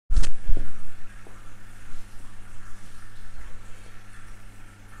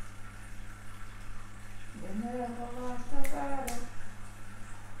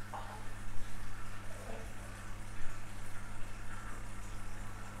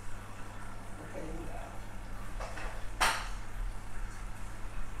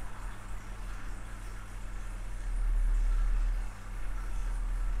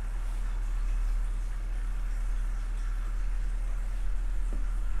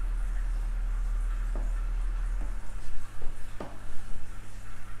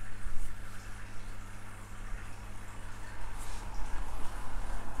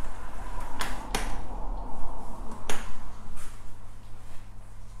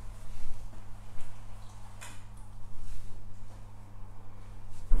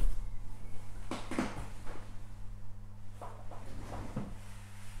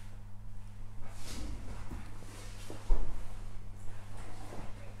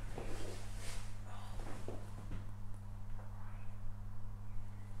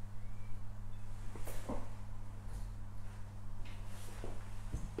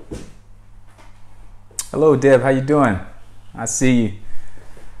Hello, Deb. How you doing? I see you.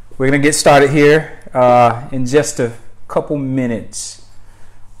 We're going to get started here in just a couple minutes.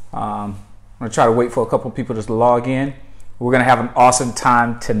 I'm going to try to wait for a couple people to log in. We're going to have an awesome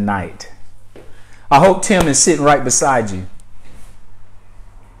time tonight. I hope Tim is sitting right beside you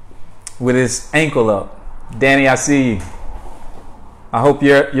with his ankle up. Danny, I see you. I hope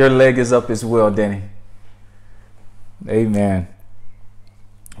your leg is up as well, Danny. Amen.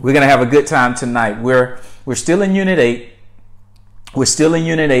 We're going to have a good time tonight. We're still in Unit 8. We're still in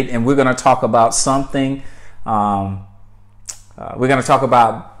Unit 8, and we're going to talk about something. We're going to talk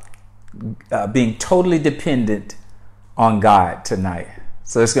about being totally dependent on God tonight.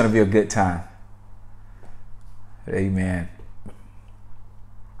 So it's going to be a good time. Amen.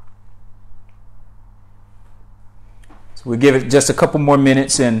 So we'll give it just a couple more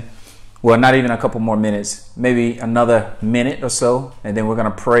minutes, and well, not even a couple more minutes, maybe another minute or so, and then we're going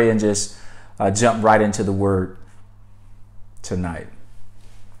to pray and just jump right into the Word tonight.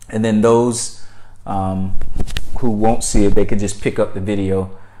 And then those who won't see it, they can just pick up the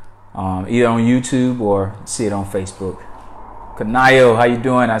video either on YouTube or see it on Facebook. Kanayo, how you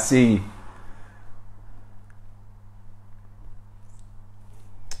doing? I see you.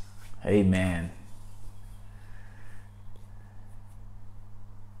 Amen.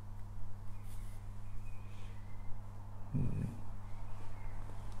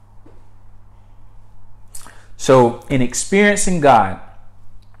 So in experiencing God,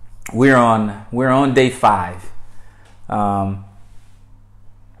 we're on day 5, and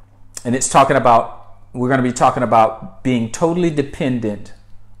it's talking about, we're going to be talking about being totally dependent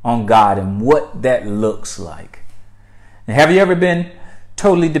on God and what that looks like. And have you ever been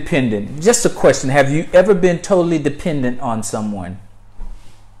totally dependent? Just a question: have you ever been totally dependent on someone?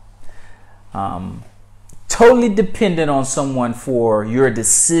 Totally dependent on someone for your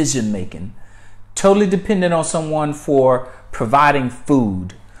decision making. Totally dependent on someone for providing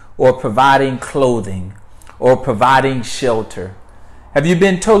food or providing clothing or providing shelter. Have you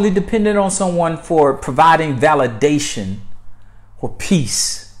been totally dependent on someone for providing validation or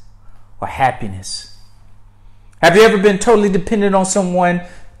peace or happiness? Have you ever been totally dependent on someone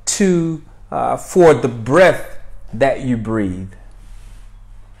for the breath that you breathe?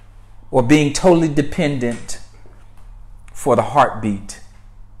 Or being totally dependent for the heartbeat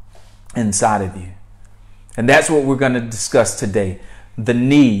inside of you? And that's what we're going to discuss today. The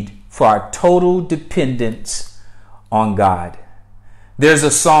need for our total dependence on God. There's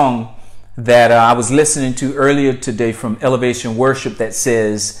a song that I was listening to earlier today from Elevation Worship that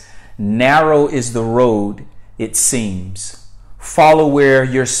says, "Narrow is the road, it seems. Follow where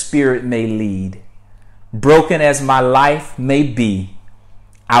your spirit may lead. Broken as my life may be,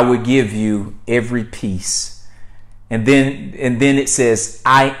 I will give you every piece." And then it says,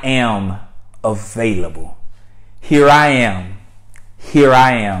 "I am available. Here I am. Here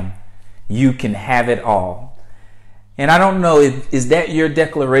I am. You can have it all." And I don't know, is that your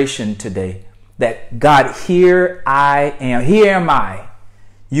declaration today? That God, here I am. Here am I.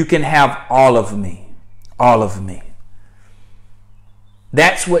 You can have all of me. All of me.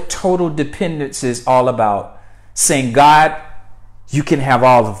 That's what total dependence is all about. Saying, God, you can have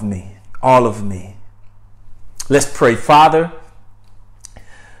all of me. All of me. Let's pray. Father,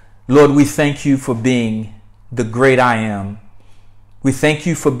 Lord, we thank you for being the great I am. We thank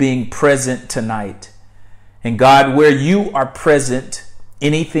you for being present tonight. And God, where you are present,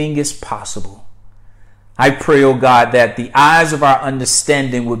 anything is possible. I pray, oh God, that the eyes of our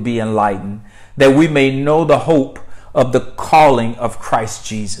understanding would be enlightened, that we may know the hope of the calling of Christ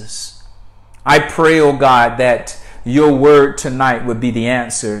Jesus. I pray, oh God, that your word tonight would be the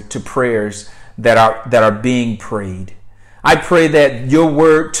answer to prayers that are being prayed. I pray that your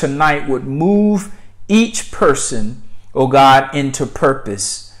word tonight would move each person, oh God, into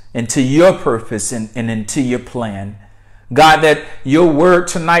purpose, into your purpose and into your plan. God, that your word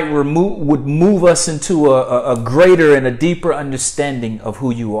tonight would move us into a greater and a deeper understanding of who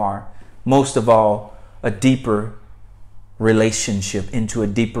you are. Most of all, a deeper relationship, into a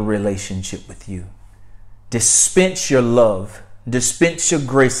deeper relationship with you. Dispense your love, dispense your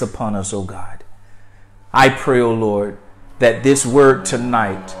grace upon us, oh God. I pray, oh Lord, that this word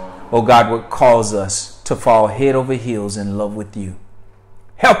tonight, oh God, would cause us to fall head over heels in love with you.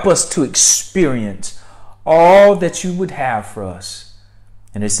 Help us to experience all that you would have for us.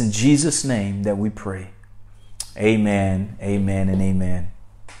 And it's in Jesus' name that we pray. Amen, amen, and amen.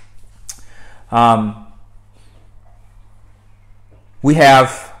 We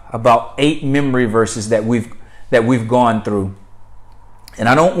have about 8 memory verses that we've gone through. And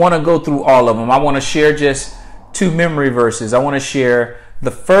I don't want to go through all of them. I want to share just 2 memory verses. I want to share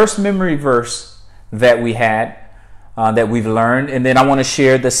the first memory verse that we had, that we've learned. And then I want to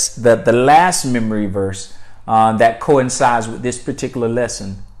share the last memory verse that coincides with this particular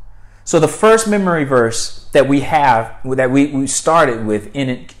lesson. So the first memory verse that we have, that we started with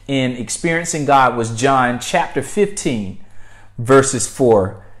in experiencing God, was John chapter 15, verses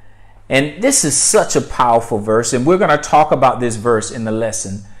 4. And this is such a powerful verse, and we're going to talk about this verse in the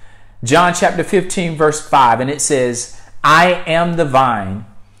lesson. John chapter 15, verse 5, and it says, I am the vine,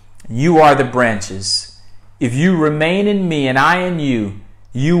 you are the branches. If you remain in me and I in you,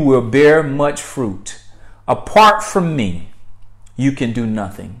 you will bear much fruit. Apart from me, you can do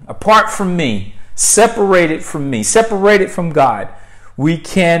nothing. Apart from me, separated from God, we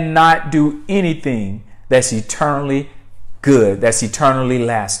cannot do anything that's eternally good, that's eternally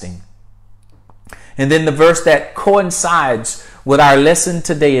lasting. And then the verse that coincides with our lesson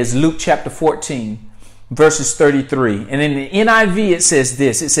today is Luke chapter 14, verses 33. And in the NIV, it says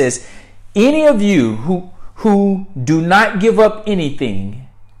this. It says, any of you who do not give up anything,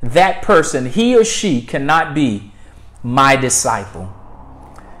 that person, he or she, cannot be my disciple.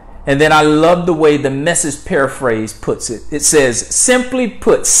 And then I love the way the Message paraphrase puts it. It says, simply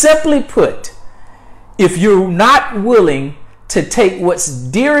put, if you're not willing to take what's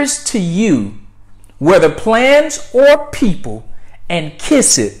dearest to you, whether plans or people, and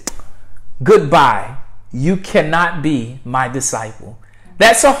kiss it goodbye, you cannot be my disciple.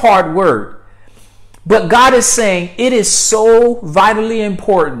 That's a hard word. But God is saying it is so vitally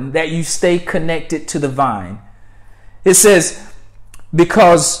important that you stay connected to the vine. It says,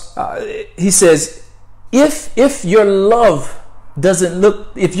 because he says, if your love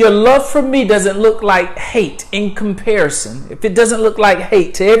for me doesn't look like hate in comparison, if it doesn't look like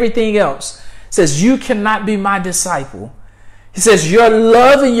hate to everything else, it says you cannot be my disciple. He says your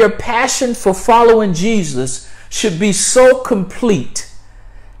love and your passion for following Jesus should be so complete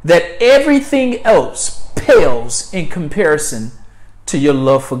that everything else pales in comparison to your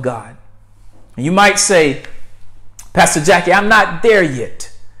love for God. And you might say, Pastor Jackie, I'm not there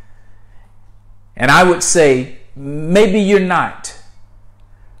yet. And I would say, maybe you're not.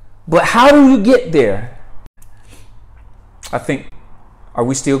 But how do you get there? I think, are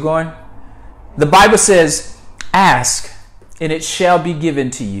we still going? The Bible says, ask and it shall be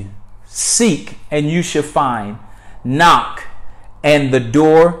given to you. Seek and you shall find. Knock and the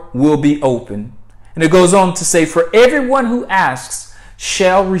door will be open. And it goes on to say, for everyone who asks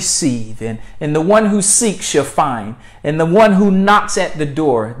shall receive, and the one who seeks shall find, and the one who knocks at the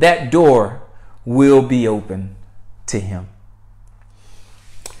door, that door will be open to him.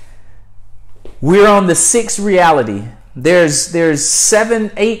 We're on the sixth reality. There's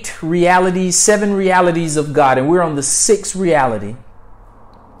seven realities of God, and we're on the sixth reality.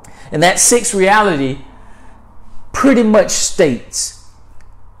 And that sixth reality pretty much states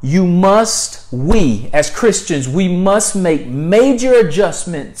we as Christians, we must make major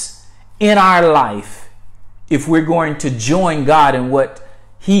adjustments in our life if we're going to join God in what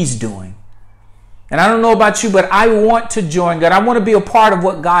he's doing. And I don't know about you, but I want to join God. I want to be a part of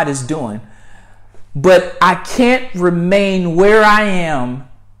what God is doing. But I can't remain where I am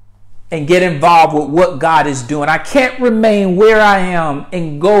and get involved with what God is doing. I can't remain where I am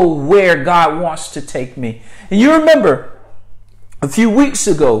and go where God wants to take me. And you remember, a few weeks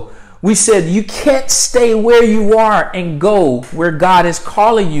ago, we said you can't stay where you are and go where God is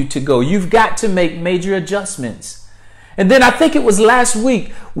calling you to go. You've got to make major adjustments. And then I think it was last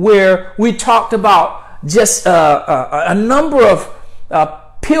week where we talked about just a number of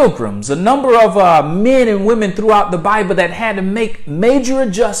pilgrims, a number of men and women throughout the Bible that had to make major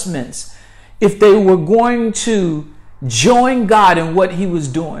adjustments if they were going to join God in what he was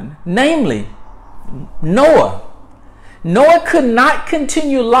doing. Namely, Noah. Noah could not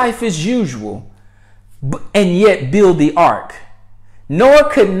continue life as usual and yet build the ark. Noah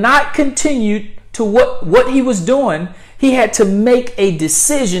could not continue to what he was doing. He had to make a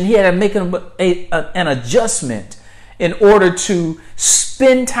decision. He had to make an adjustment in order to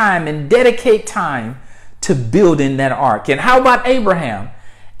spend time and dedicate time to building that ark. And how about Abraham?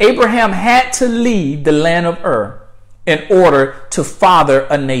 Abraham had to leave the land of Ur in order to father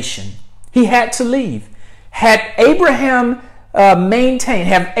a nation. He had to leave. Had Abraham made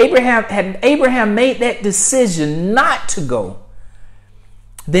that decision not to go,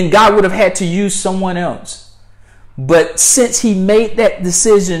 then God would have had to use someone else. But since he made that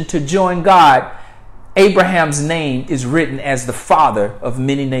decision to join God, Abraham's name is written as the father of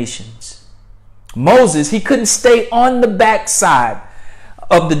many nations. Moses, he couldn't stay on the backside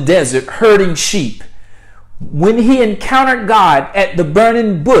of the desert herding sheep. When he encountered God at the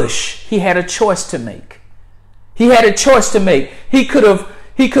burning bush, he had a choice to make. He had a choice to make. He could have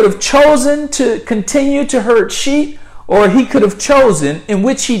He could have chosen to continue to herd sheep, or he could have chosen, in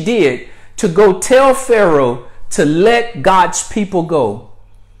which he did, to go tell Pharaoh to let God's people go.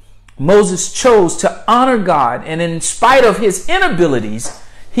 Moses chose to honor God, and in spite of his inabilities,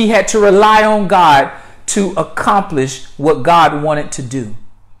 he had to rely on God to accomplish what God wanted to do.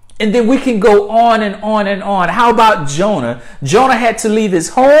 And then we can go on and on and on. How about Jonah? Jonah had to leave his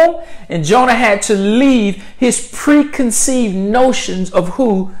home, and Jonah had to leave his preconceived notions of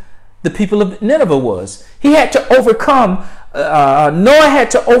who the people of Nineveh was. He had to overcome, Jonah had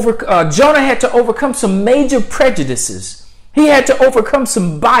to overcome some major prejudices. He had to overcome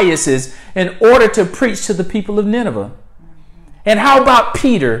some biases in order to preach to the people of Nineveh. And how about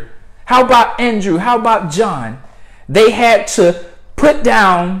Peter? How about Andrew? How about John? They had to put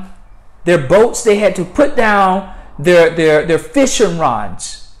down their boats. They had to put down their fishing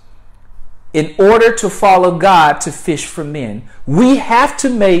rods in order to follow God to fish for men. We have to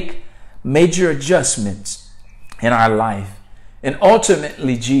make major adjustments in our life. And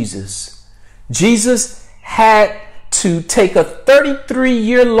ultimately, Jesus had to take a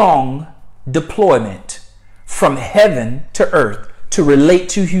 33-year-long deployment from heaven to earth to relate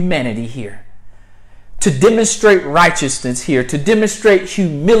to humanity here, to demonstrate righteousness here, to demonstrate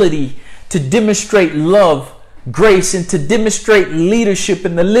humility, to demonstrate love, grace, and to demonstrate leadership,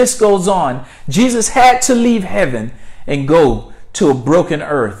 and the list goes on. Jesus had to leave heaven and go to a broken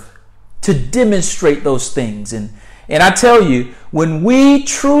earth to demonstrate those things. And I tell you, when we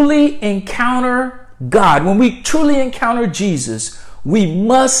truly encounter God, when we truly encounter Jesus, we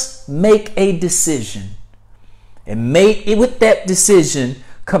must make a decision. And with that decision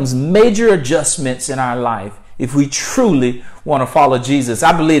comes major adjustments in our life if we truly want to follow Jesus.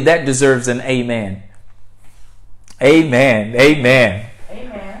 I believe that deserves an amen. Amen. Amen.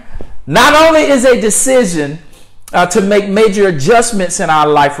 Amen. Not only is a decision to make major adjustments in our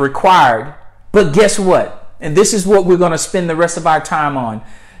life required, but guess what? And this is what we're going to spend the rest of our time on.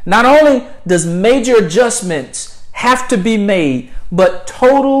 Not only does major adjustments have to be made, but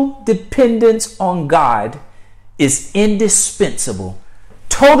total dependence on God is indispensable.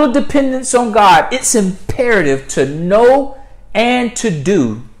 Total dependence on God. It's imperative to know and to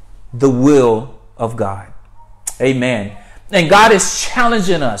do the will of God. Amen. And God is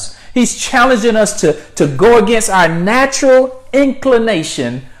challenging us. He's challenging us to go against our natural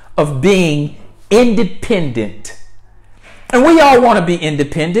inclination of being independent. And we all want to be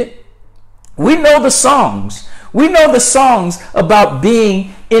independent. We know the songs. We know the songs about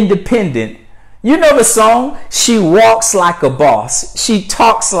being independent. You know the song, she walks like a boss. She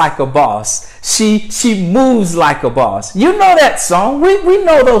talks like a boss. She moves like a boss. You know that song. We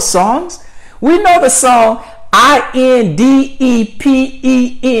know those songs. We know the song,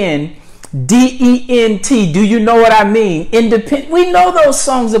 INDEPENDENT. Do you know what I mean? Independent. We know those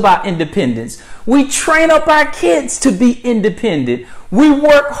songs about independence. We train up our kids to be independent. We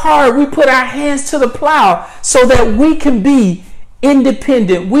work hard. We put our hands to the plow so that we can be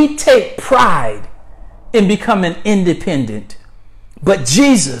independent. We take pride in becoming independent. But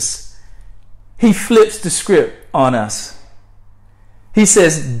Jesus, he flips the script on us. He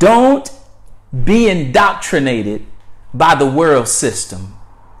says, don't be indoctrinated by the world system,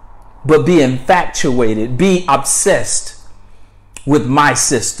 but be infatuated, be obsessed with my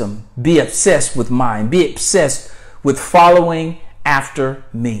system, be obsessed with mine, be obsessed with following after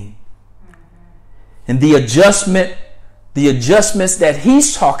me. And the adjustments that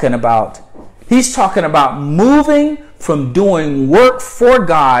he's talking about moving from doing work for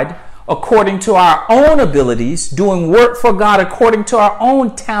God according to our own abilities, doing work for God according to our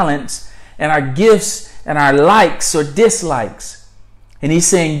own talents and our gifts and our likes or dislikes. And he's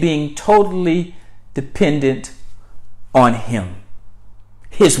saying being totally dependent on him,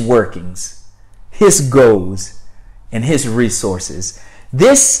 his workings, his goals, and his resources.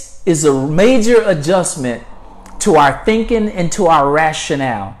 This is a major adjustment to our thinking and to our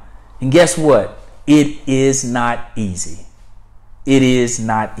rationale. And guess what? It is not easy. It is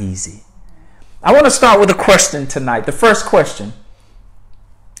not easy. I want to start with a question tonight. The first question.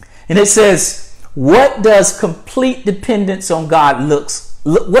 And it says, what does complete dependence on God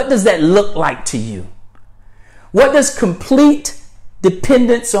what does that look like to you? What does complete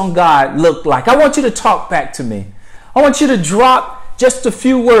dependence on God look like? I want you to talk back to me. I want you to drop just a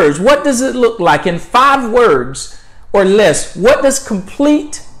few words. What does it look like in 5 words or less? What does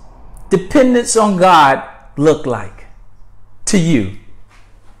complete dependence on God look like to you?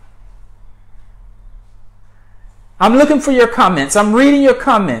 I'm looking for your comments. I'm reading your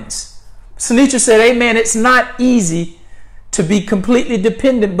comments. Sunitra said, amen. It's not easy to be completely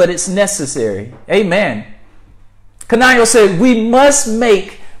dependent, but it's necessary. Amen. Canayo said, we must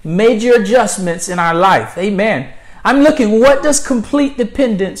make major adjustments in our life. Amen. I'm looking, what does complete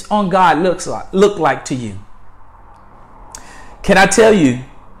dependence on God look like to you? Can I tell you,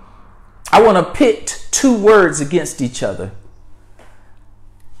 I want to pit two words against each other.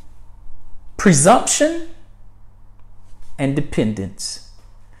 Presumption and dependence.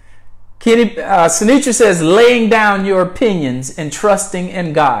 Sinitra says, laying down your opinions and trusting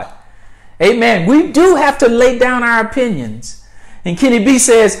in God. Amen. We do have to lay down our opinions. And Kenny B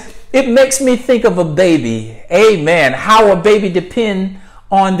says, it makes me think of a baby. Amen. How a baby depends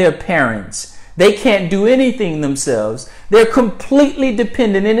on their parents. They can't do anything themselves. They're completely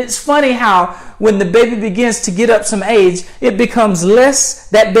dependent. And it's funny how when the baby begins to get up some age, that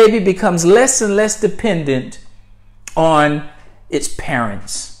baby becomes less and less dependent on its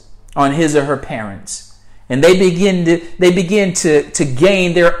parents, on his or her parents. And they begin to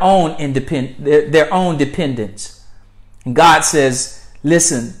gain their own dependence. And God says,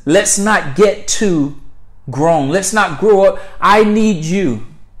 listen, let's not get too grown. Let's not grow up. I need you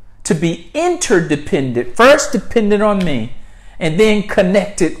to be interdependent, first dependent on me, and then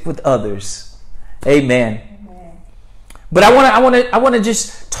connected with others. Amen. Amen. But I want to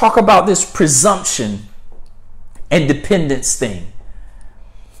just talk about this presumption and dependence thing.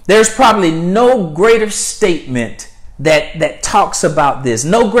 There's probably no greater statement that talks about this.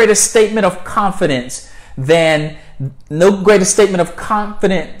 No greater statement of confidence than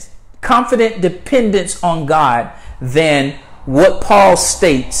confident dependence on God than what Paul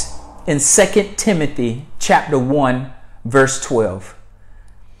states in 2 Timothy chapter 1 verse 12.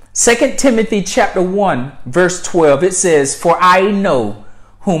 2 Timothy chapter 1 verse 12, it says, for I know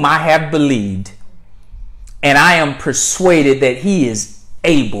whom I have believed, and I am persuaded that he is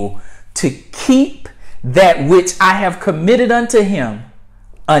able to keep that which I have committed unto him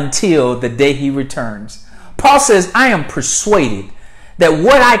until the day he returns. Paul says, I am persuaded that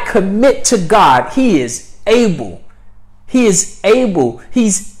what I commit to God, he is able. He is able.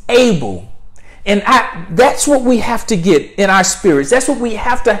 He's able. And that's what we have to get in our spirits. That's what we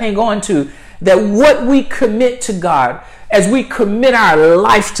have to hang on to, that what we commit to God, as we commit our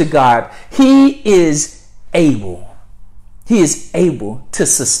life to God, he is able. He is able to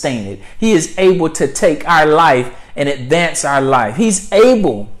sustain it. He is able to take our life and advance our life. He's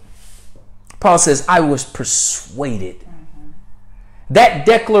able. Paul says, I was persuaded. That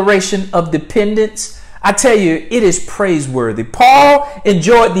declaration of dependence, I tell you, it is praiseworthy. Paul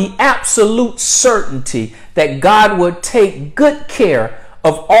enjoyed the absolute certainty that God would take good care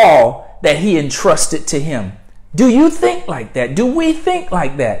of all that he entrusted to him. Do you think like that? Do we think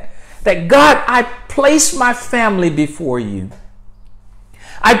like that? That God, I place my family before you.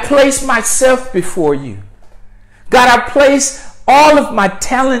 I place myself before you. God, I place all of my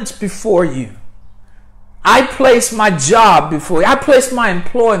talents before you. I place my job before you. I place my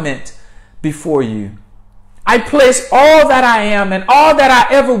employment before you. I place all that I am and all that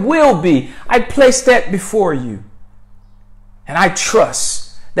I ever will be. I place that before you. And I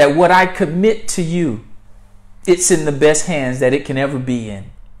trust that what I commit to you, it's in the best hands that it can ever be in.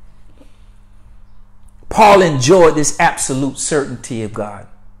 Paul enjoyed this absolute certainty of God.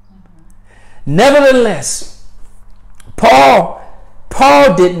 Nevertheless, Paul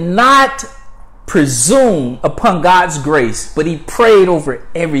did not presume upon God's grace, but he prayed over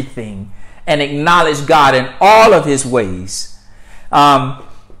everything and acknowledged God in all of his ways. The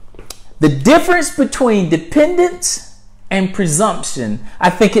difference between dependence and presumption, I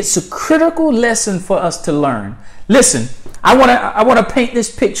think it's a critical lesson for us to learn. Listen, I want to paint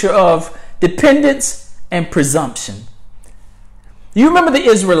this picture of dependence and presumption. You remember the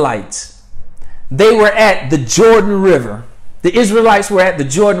Israelites? They were at the Jordan River. The Israelites were at the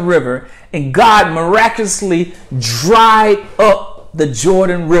Jordan River, and God miraculously dried up the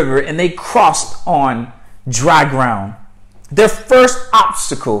Jordan River, and they crossed on dry ground. Their first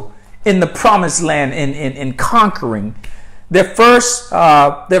obstacle in the promised land, in conquering, their first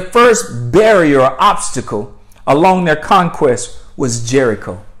barrier or obstacle along their conquest was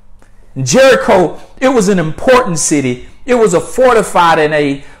Jericho. Jericho, it was an important city. It was a fortified and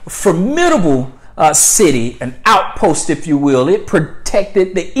a formidable city, an outpost, if you will. It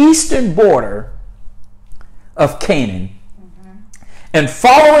protected the eastern border of Canaan. And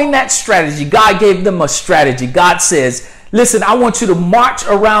following that strategy, God gave them a strategy. God says, listen, I want you to march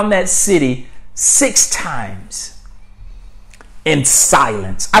around that city 6 times in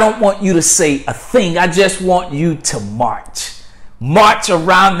silence. I don't want you to say a thing. I just want you to march. March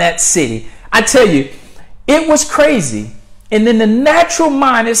around that city. I tell you, it was crazy. And in the natural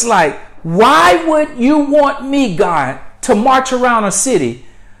mind, it's like, why would you want me, God, to march around a city?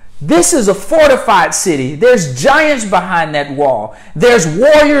 This is a fortified city. There's giants behind that wall. There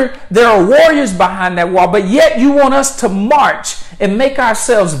are warriors behind that wall, but yet you want us to march and make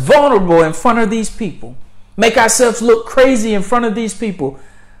ourselves vulnerable in front of these people. Make ourselves look crazy in front of these people.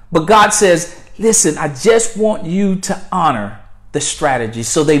 But God says, listen, I just want you to honor the strategy.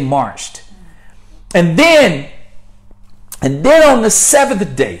 So they marched. And then on the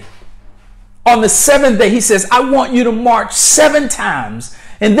seventh day, he says, I want you to march 7 times.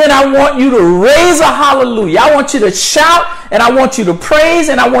 And then I want you to raise a hallelujah. I want you to shout, and I want you to praise,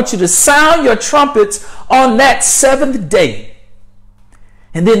 and I want you to sound your trumpets on that 7th day.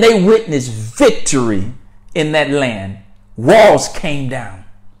 And then they witnessed victory in that land. Walls came down.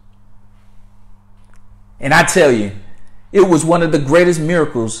 And I tell you, it was one of the greatest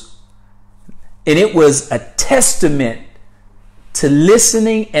miracles. And it was a testament to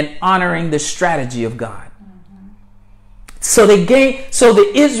listening and honoring the strategy of God. So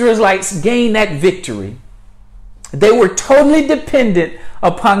the Israelites gained that victory. They were totally dependent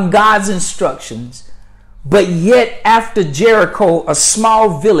upon God's instructions. But yet after Jericho, a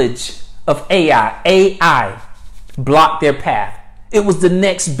small village of Ai blocked their path. It was the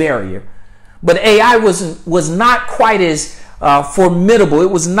next barrier. But Ai was not quite as formidable. It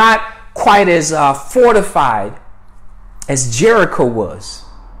was not quite as fortified as Jericho was.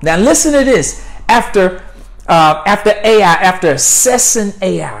 Now listen to this. After assessing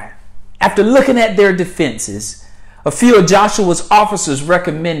Ai, after looking at their defenses, a few of Joshua's officers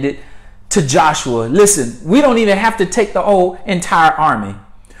recommended to Joshua, listen, we don't even have to take the whole entire army.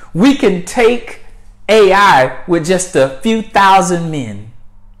 We can take Ai with just a few thousand men.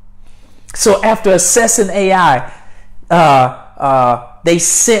 So after assessing Ai, they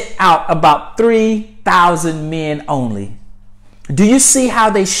sent out about 3,000 men only. Do you see how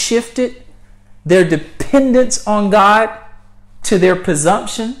they shifted their dependence on God to their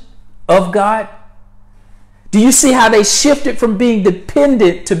presumption of God? Do you see how they shifted from being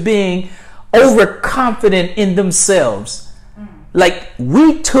dependent to being overconfident in themselves? Like,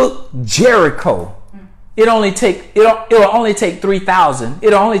 we took Jericho. It'll only take 3,000.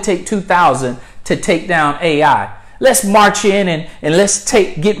 It'll only take 2,000 to take down Ai. Let's march in and let's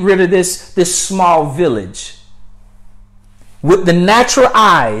get rid of this small village. With the natural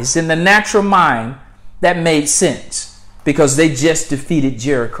eyes and the natural mind, that made sense because they just defeated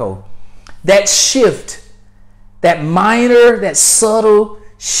Jericho. That shift, that minor, that subtle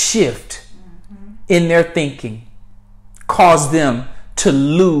shift in their thinking caused them to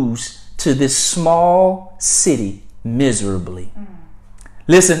lose to this small city miserably.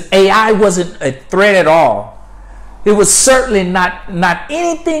 Listen, Ai wasn't a threat at all. It was certainly not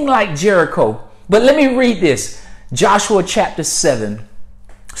anything like Jericho. But let me read this. Joshua chapter 7,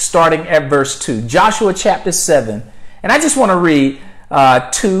 starting at verse 2. Joshua chapter 7. And I just want to read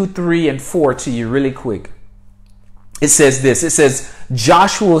 2, 3, and 4 to you really quick. It says this. It says,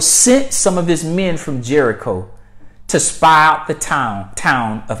 Joshua sent some of his men from Jericho to spy out the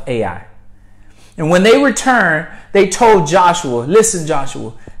town of Ai. And when they returned, they told Joshua, listen,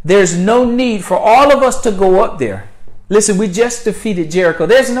 Joshua, there's no need for all of us to go up there. Listen, we just defeated Jericho.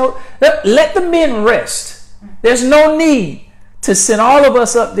 Let the men rest. There's no need to send all of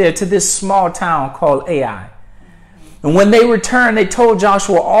us up there to this small town called Ai. And when they returned, they told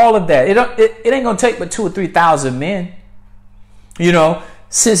Joshua all of that. It ain't going to take but 2,000 or 3,000 men. You know,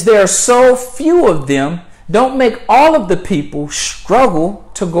 since there are so few of them, don't make all of the people struggle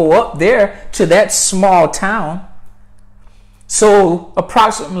to go up there to that small town. So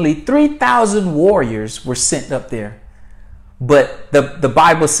approximately 3,000 warriors were sent up there. But the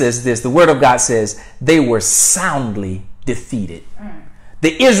Bible says this, the Word of God says they were soundly defeated.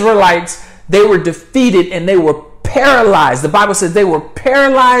 The Israelites, they were defeated and they were paralyzed. The Bible says they were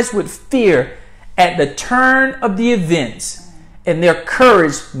paralyzed with fear at the turn of the events, and their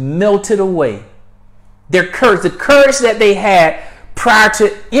courage melted away. Their courage, the courage that they had prior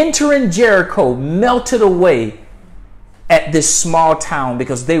to entering Jericho, melted away at this small town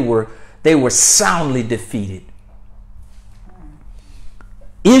because they were soundly defeated.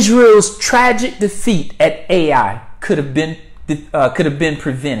 Israel's tragic defeat at Ai could have been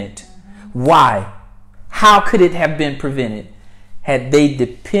prevented. Why? How could it have been prevented? Had they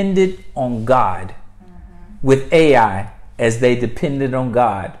depended on God with Ai as they depended on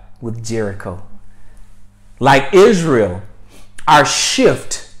God with Jericho. Like Israel, our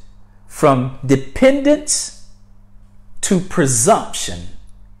shift from dependence to presumption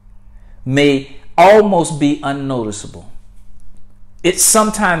may almost be unnoticeable. It's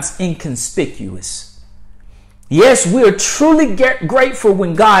sometimes inconspicuous. Yes, we are truly grateful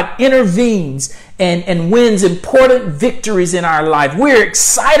when God intervenes and wins important victories in our life. We're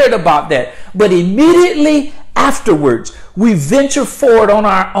excited about that. But immediately afterwards, we venture forward on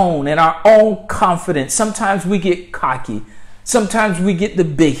our own and our own confidence. Sometimes we get cocky. Sometimes we get the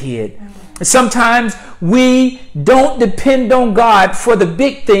big head. Sometimes we don't depend on God for the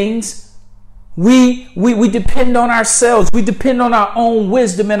big things. We depend on ourselves. We depend on our own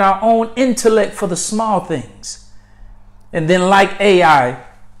wisdom and our own intellect for the small things. And then like AI,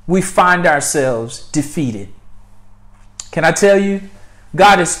 we find ourselves defeated. Can I tell you,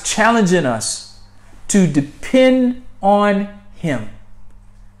 God is challenging us to depend on Him.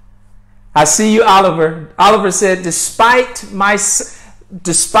 I see you, Oliver. Oliver said, despite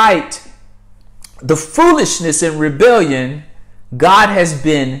the foolishness and rebellion, God has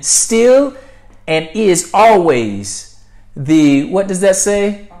been still and is always what does that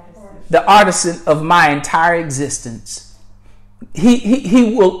say? The artisan of my entire existence.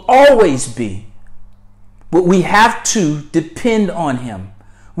 He will always be. But we have to depend on Him.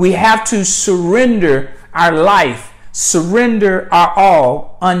 We have to surrender our life, surrender our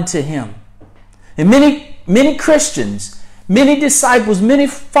all unto Him. And many Christians, many disciples, many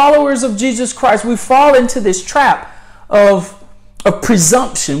followers of Jesus Christ, we fall into this trap of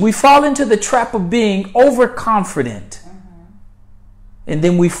presumption. We fall into the trap of being overconfident. And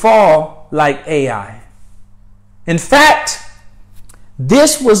then we fall like AI. In fact,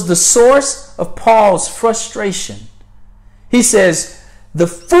 this was the source of Paul's frustration. He says, the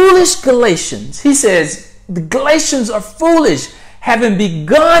foolish Galatians, he says, the Galatians are foolish, having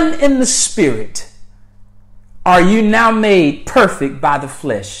begun in the Spirit, are you now made perfect by the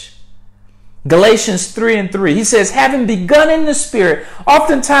flesh? Galatians 3:3, he says, having begun in the Spirit.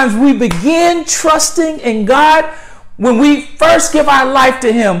 Oftentimes we begin trusting in God. When we first give our life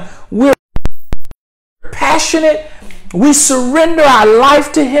to Him, we're passionate. We surrender our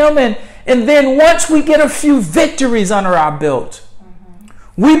life to Him. And then once we get a few victories under our belt,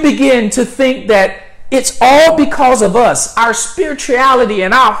 we begin to think that it's all because of us, our spirituality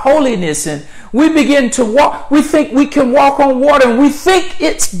and our holiness. And we begin to walk. We think we can walk on water, and we think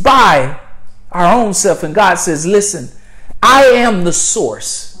it's by our own self. And God says, listen, I am the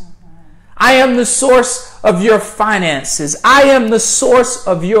source. I am the source of your finances. I am the source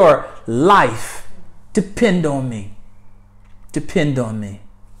of your life. Depend on me. Depend on me.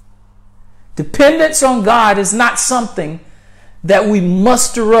 Dependence on God is not something that we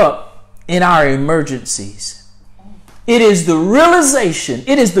muster up in our emergencies. It is the realization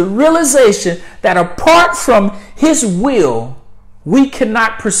that apart from His will, we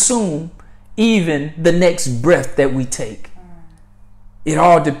cannot pursue even the next breath that we take. It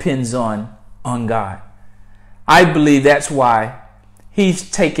all depends on God. I believe that's why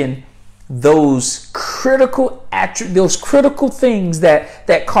He's taken those critical things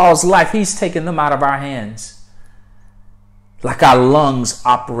that cause life. He's taken them out of our hands. Like our lungs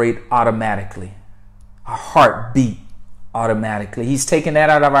operate automatically. Our heart beat automatically. He's taken that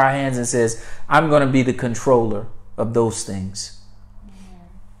out of our hands and says, I'm going to be the controller of those things.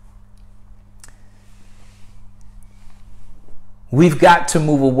 We've got to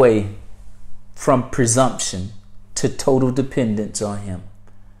move away from presumption to total dependence on Him.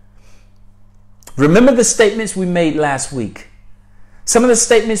 Remember the statements we made last week. Some of the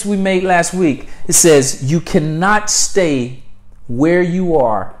statements we made last week, it says, you cannot stay where you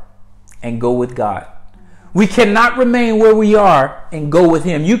are and go with God. We cannot remain where we are and go with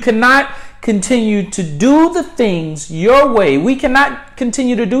Him. You cannot continue to do the things your way. We cannot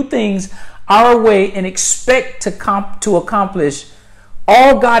continue to do things our way and expect to accomplish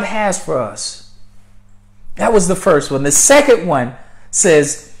all God has for us. That was the first one. The second one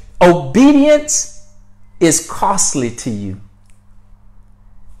says, obedience is costly to you.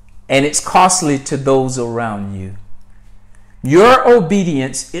 And it's costly to those around you. Your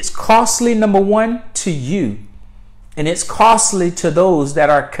obedience is costly, number one, to you. And it's costly to those that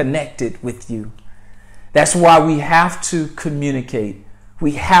are connected with you. That's why we have to communicate.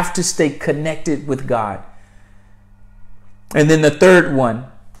 We have to stay connected with God. And then the third one,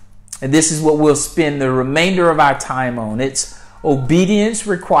 and this is what we'll spend the remainder of our time on. It's obedience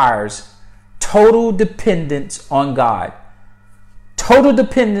requires total dependence on God. Total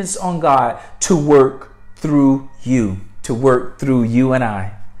dependence on God to work through you. To work through you and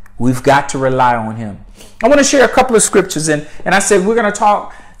I. We've got to rely on Him. I want to share a couple of scriptures. And I said we're going to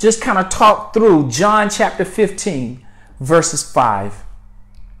talk through John chapter 15, verses 5.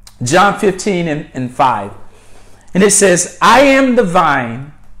 John 15 and 5. And it says, I am the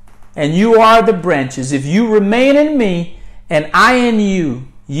vine, and you are the branches. If you remain in me, and I in you,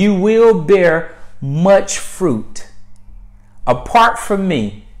 you will bear much fruit. Apart from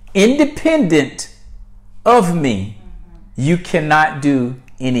me, independent of me, you cannot do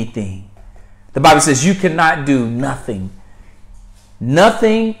anything. The Bible says you cannot do nothing.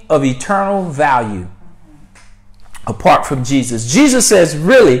 Nothing of eternal value apart from Jesus. Jesus says,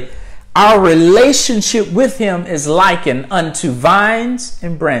 really, our relationship with him is likened unto vines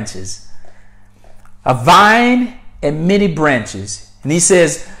and branches. A vine and many branches. And he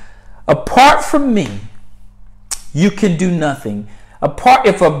says, apart from me, you can do nothing.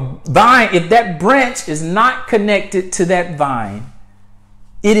 If that branch is not connected to that vine,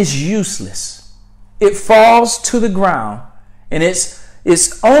 it is useless. It falls to the ground, and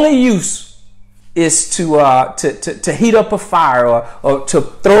its only use is to heat up a fire or to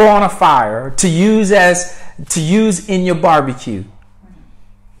throw on a fire, or to use in your barbecue.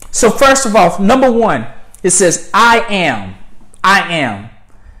 So first of all, number one, it says, I am. I am.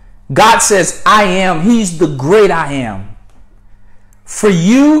 God says, I am. He's the great I am. For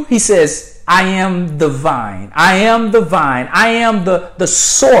you, he says, I am the vine. I am the vine. I am the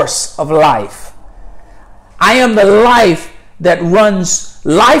source of life. I am the life that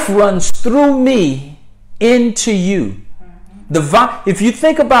life runs through me into you. The vine, if you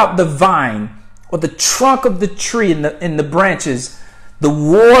think about the vine or the trunk of the tree and the branches, the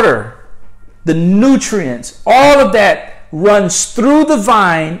water, the nutrients, all of that runs through the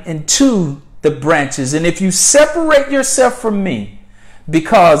vine and to the branches. And if you separate yourself from me,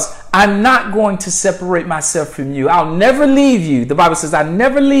 because I'm not going to separate myself from you, I'll never leave you. The Bible says, I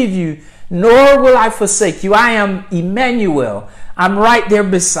never leave you, nor will I forsake you. I am Emmanuel. I'm right there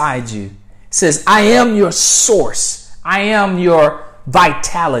beside you. It says, I am your source. I am your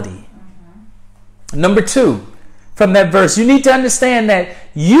vitality. Number two, from that verse, you need to understand that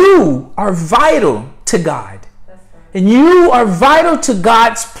you are vital to God. And you are vital to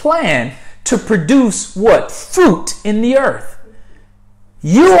God's plan to produce what? Fruit in the earth.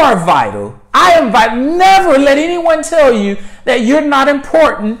 You are vital. I am vital. Never let anyone tell you that you're not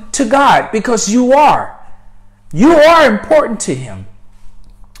important to God, because you are. You are important to him.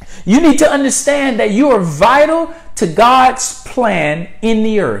 You need to understand that you are vital to God's plan in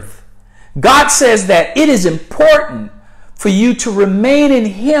the earth. God says that it is important for you to remain in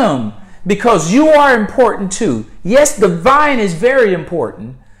him, because you are important too. Yes, the vine is very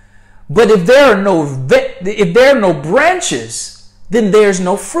important, but if there are no branches, then there's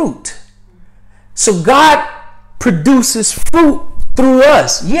no fruit. So God produces fruit through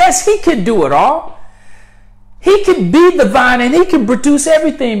us. Yes, he can do it all. He can be the vine and he can produce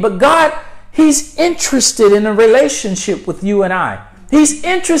everything, but God, he's interested in a relationship with you and I. He's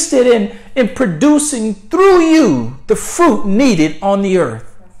interested in producing through you the fruit needed on the earth.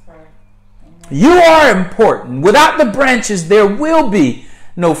 You are important. Without the branches, there will be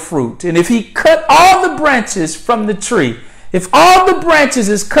no fruit. And if he cut all the branches from the tree, if all the branches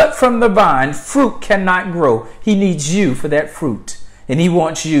is cut from the vine, fruit cannot grow. He needs you for that fruit. And he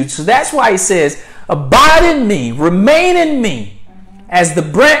wants you. So that's why he says, abide in me, remain in me, as the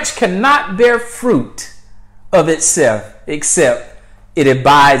branch cannot bear fruit of itself, except it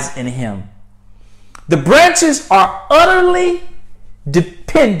abides in him. The branches are utterly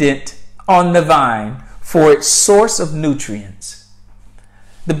dependent on the vine for its source of nutrients.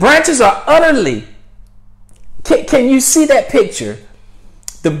 The branches are utterly, can you see that picture?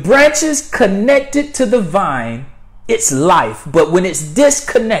 The branches connected to the vine, it's life, but when it's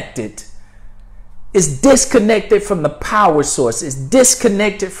disconnected from the power source, it's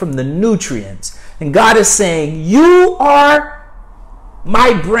disconnected from the nutrients. And God is saying, you are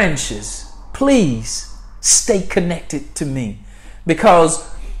my branches. Please stay connected to me, because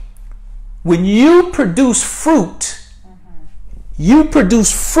when you produce fruit, you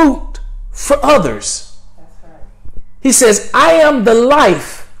produce fruit for others. That's right. He says, I am the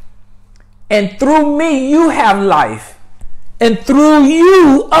life, and through me you have life, and through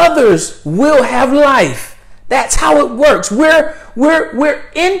you others will have life. That's how it works. We're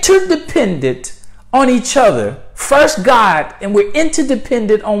interdependent on each other. First God, and we're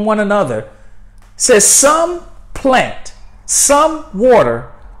interdependent on one another. It says some plant, some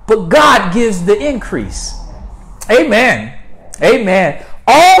water, but God gives the increase. Amen. Amen.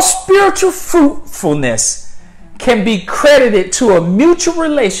 All spiritual fruitfulness can be credited to a mutual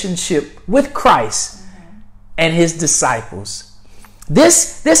relationship with Christ and his disciples.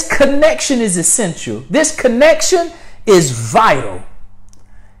 This connection is essential. This connection is vital.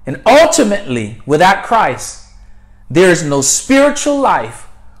 And ultimately, without Christ, there is no spiritual life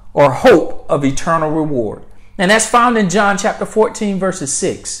or hope of eternal reward. And that's found in John chapter 14, verses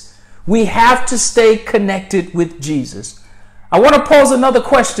 6. We have to stay connected with Jesus. I want to pose another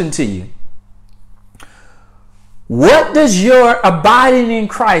question to you. What does your abiding in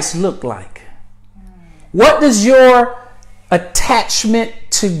Christ look like? What does your attachment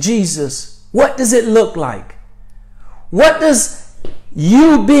to Jesus, what does it look like? What does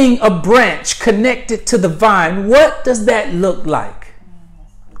you being a branch connected to the vine, what does that look like?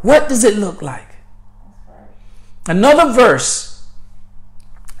 What does it look like? Another verse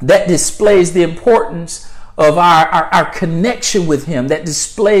that displays the importance of our connection with him, that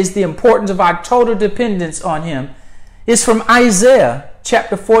displays the importance of our total dependence on him, is from Isaiah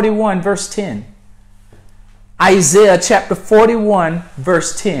chapter 41 verse 10. Isaiah chapter 41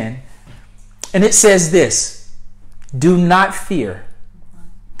 verse 10. And it says this: do not fear.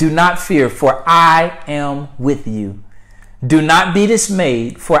 Do not fear, for I am with you. Do not be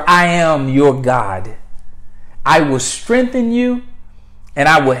dismayed, for I am your God. I will strengthen you and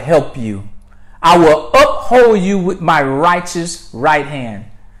I will help you. I will uphold you with my righteous right hand.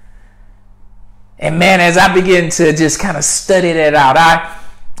 And man, as I begin to just kind of study that out,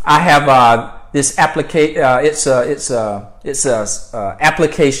 I have this application. It's a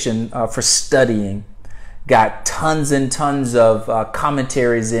application for studying. Got tons and tons of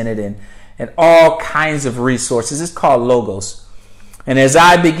commentaries in it and all kinds of resources. It's called Logos. And as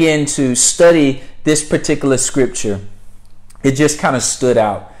I begin to study this particular scripture, it just kind of stood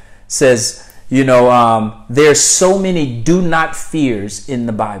out. It says, there's so many do not fears in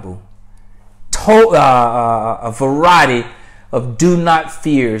the Bible. A variety of do not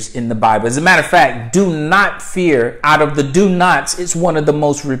fears in the Bible. As a matter of fact, do not fear, out of the do nots, it's one of the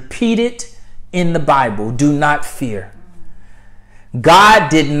most repeated in the Bible. Do not fear. God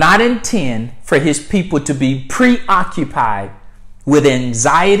did not intend for his people to be preoccupied with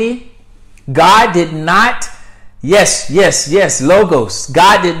anxiety. God did not, yes, Logos.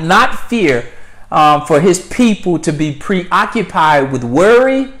 God did not fear for his people to be preoccupied with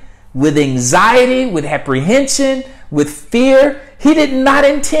worry, with anxiety, with apprehension, with fear. He did not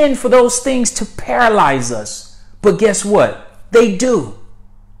intend for those things to paralyze us. But guess what? They do.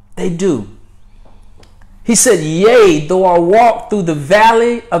 They do. He said, yea, though I walk through the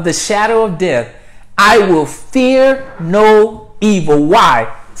valley of the shadow of death, I will fear no evil.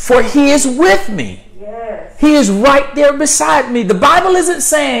 Why? For he is with me. Yes. He is right there beside me. The Bible isn't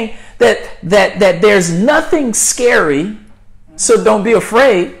saying that there's nothing scary, so don't be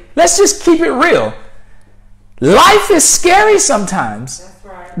afraid. Let's just keep it real. Life is scary sometimes. That's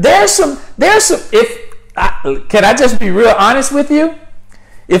right. There's some, can I just be real honest with you?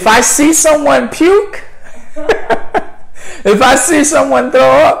 If I see someone puke, if I see someone throw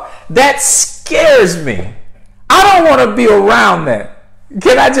up, that scares me. I don't want to be around that.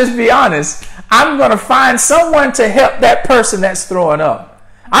 Can I just be honest? I'm going to find someone to help that person that's throwing up.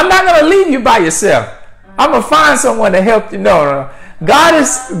 I'm not going to leave you by yourself. I'm going to find someone to help you. No. God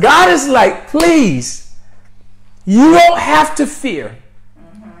is like, please, you don't have to fear.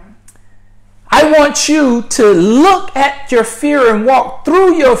 I want you to look at your fear and walk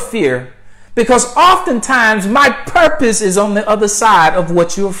through your fear, because oftentimes my purpose is on the other side of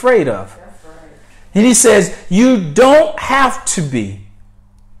what you're afraid of. That's right. And he says, you don't have to be.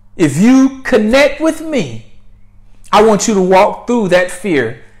 If you connect with me, I want you to walk through that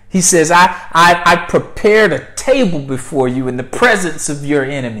fear. He says, I prepared a table before you in the presence of your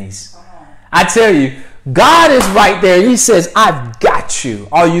enemies. I tell you, God is right there. He says, I've got you.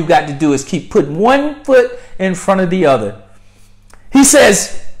 All you've got to do is keep putting one foot in front of the other. He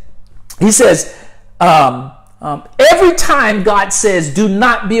says, every time God says, do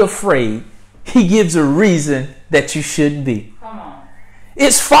not be afraid, he gives a reason that you shouldn't be. Come on.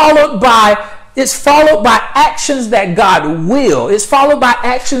 It's followed by actions that God will. It's followed by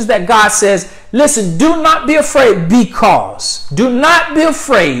actions that God says, listen, do not be afraid, because. Do not be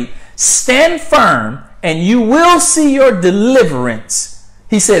afraid. Stand firm and you will see your deliverance.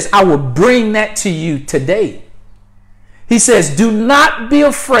 He says, I will bring that to you today. He says, do not be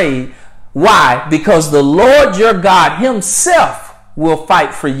afraid. Why? Because the Lord your God himself will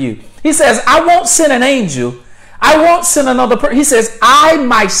fight for you. He says, I won't send an angel. I won't send another person. He says, I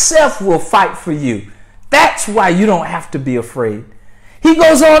myself will fight for you. That's why you don't have to be afraid. He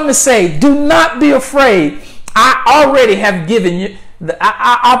goes on to say, do not be afraid. I already have given you,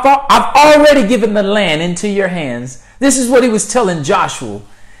 I've already given the land into your hands. This is what he was telling Joshua.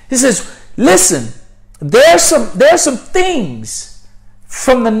 He says, listen, there's some things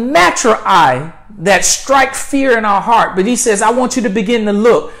from the natural eye that strike fear in our heart. But he says, I want you to begin to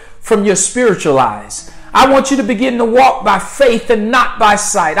look from your spiritual eyes. I want you to begin to walk by faith and not by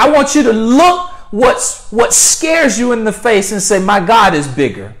sight. I want you to look what scares you in the face and say, my God is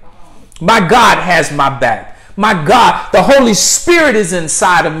bigger. My God has my back. My God, the Holy Spirit is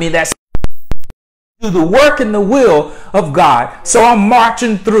inside of me. That's do the work and the will of God. So I'm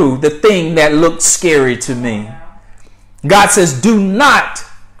marching through the thing that looked scary to me. God says, do not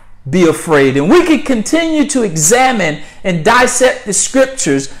be afraid. And we can continue to examine and dissect the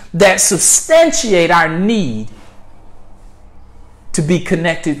scriptures that substantiate our need to be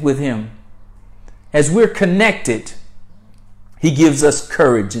connected with him. As we're connected, he gives us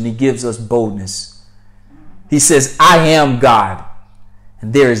courage and he gives us boldness. He says, I am God,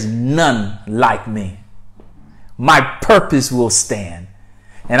 and there is none like me. My purpose will stand,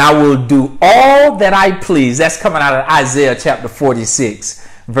 and I will do all that I please. That's coming out of Isaiah chapter 46,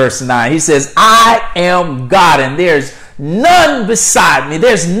 verse 9. He says, I am God, and there's none beside me.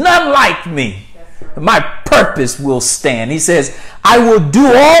 There's none like me. My purpose will stand. He says, I will do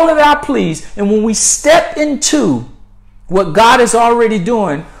all that I please. And when we step into what God is already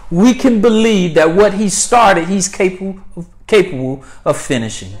doing, we can believe that what he started, he's capable of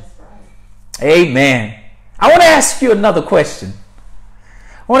finishing. Amen. I want to ask you another question.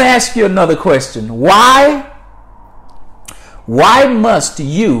 Why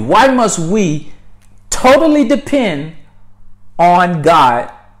must we totally depend on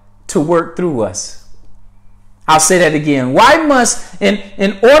God to work through us? I'll say that again. Why must,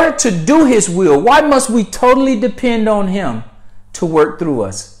 in order to do his will, why must we totally depend on him to work through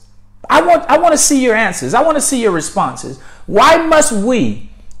us? I want to see your answers. I want to see your responses. Why must we,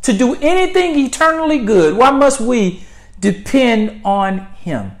 to do anything eternally good, why must we depend on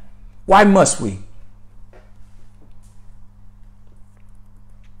him? Why must we?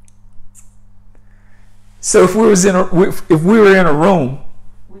 So if we were in a room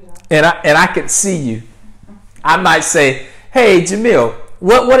and I could see you, I might say, hey, Jamil,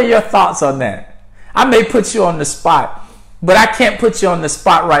 what are your thoughts on that? I may put you on the spot, but I can't put you on the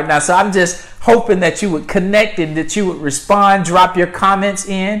spot right now. So I'm just hoping that you would connect and that you would respond, drop your comments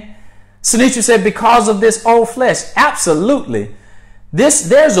in. Sunitra said, because of this old flesh. Absolutely.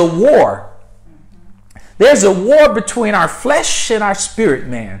 There's a war. There's a war between our flesh and our spirit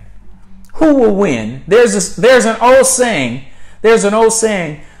man. Who will win? There's an old saying.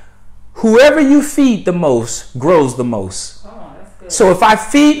 Whoever you feed the most grows the most. So if I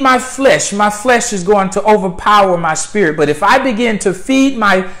feed my flesh is going to overpower my spirit. But if I begin to feed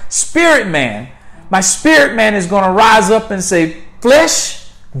my spirit man is going to rise up and say, flesh,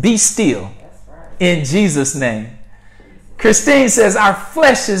 be still. In Jesus' name. Christine says our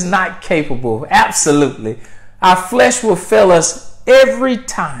flesh is not capable. Absolutely. Our flesh will fail us every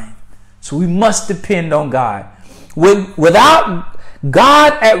time. So we must depend on God. Without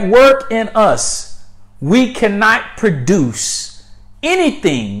God at work in us, we cannot produce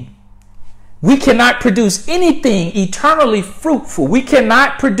anything. We cannot produce anything eternally fruitful. We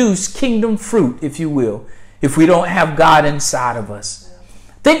cannot produce kingdom fruit, if you will, if we don't have God inside of us.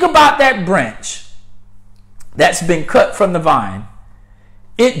 Think about that branch that's been cut from the vine.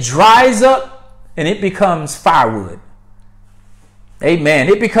 It dries up and it becomes firewood. Amen.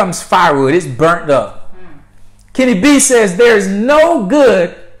 It becomes firewood. It's burnt up. Kenny B says there is no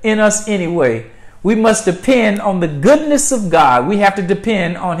good in us anyway. We must depend on the goodness of God. We have to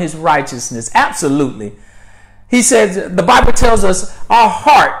depend on his righteousness. Absolutely. He says, the Bible tells us our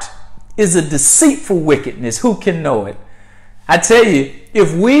heart is a deceitful wickedness. Who can know it? I tell you,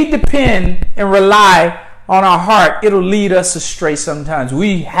 if we depend and rely on our heart, it'll lead us astray sometimes.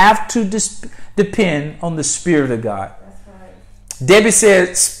 We have to depend on the Spirit of God. That's right. Debbie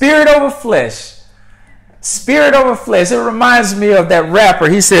said, spirit over flesh. Spirit over flesh. It reminds me of that rapper.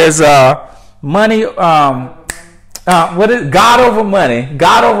 He says, money, what is God over money?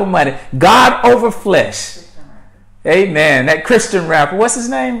 God over money. God over flesh. Amen. That Christian rapper. What's his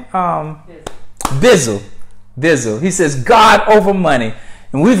name? Bizzle. He says God over money.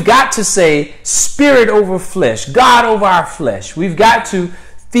 And we've got to say spirit over flesh. God over our flesh. We've got to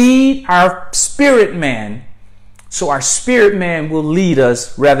feed our spirit man. So our spirit man will lead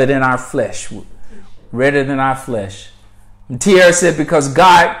us rather than our flesh. And Tierra said, because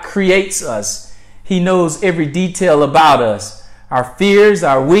God creates us, he knows every detail about us, our fears,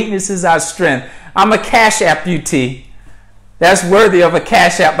 our weaknesses, our strength. I'm a Cash App UT. That's worthy of a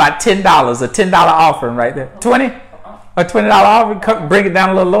Cash App by $10, a $10 offering right there. 20? A $20 offering, bring it down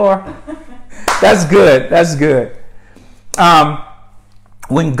a little lower. That's good. That's good.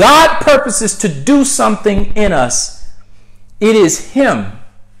 When God purposes to do something in us, it is him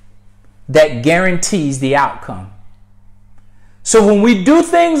that guarantees the outcome. So when we do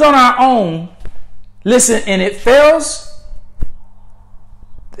things on our own, listen, and it fails,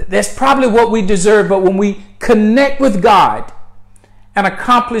 that's probably what we deserve. But when we connect with God and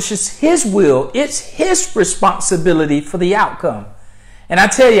accomplishes his will, it's his responsibility for the outcome. And I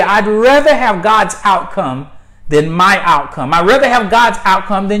tell you, I'd rather have God's outcome than my outcome. I'd rather have God's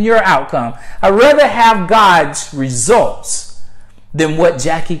outcome than your outcome. I'd rather have God's results than what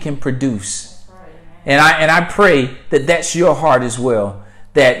Jackie can produce. And I pray that that's your heart as well,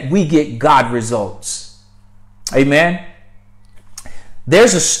 that we get God results. Amen.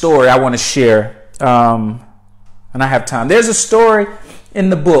 There's a story I want to share, and I have time. There's a story in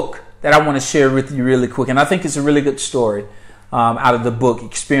the book that I want to share with you really quick, and I think it's a really good story out of the book,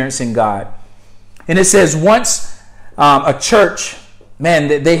 Experiencing God. And it says, once a church,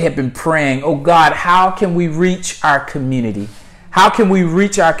 man, they had been praying, oh God, how can we reach our community? How can we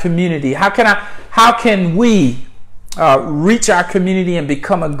reach our community? How can we reach our community and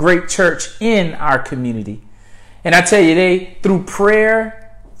become a great church in our community? And I tell you, through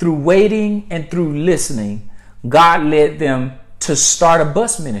prayer, through waiting, and through listening, God led them to start a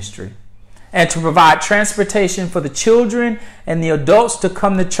bus ministry and to provide transportation for the children and the adults to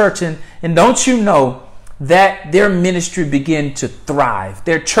come to church. And don't you know that their ministry began to thrive?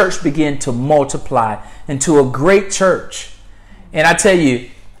 Their church began to multiply into a great church. And I tell you,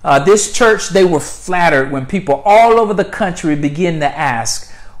 this church, they were flattered when people all over the country began to ask,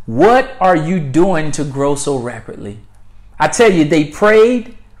 what are you doing to grow so rapidly? I tell you, they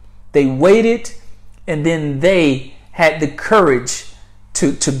prayed, they waited, and then they had the courage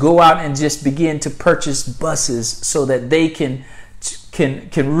to go out and just begin to purchase buses so that they can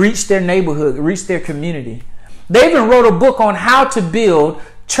reach their neighborhood, reach their community. They even wrote a book on how to build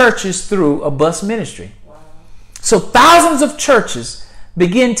churches through a bus ministry. Wow. So thousands of churches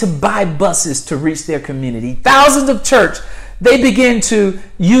begin to buy buses to reach their community. Thousands of churches, they begin to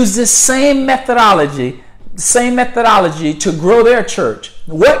use this same methodology to grow their church.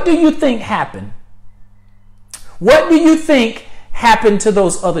 What do you think happened? What do you think happened to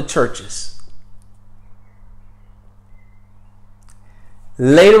those other churches?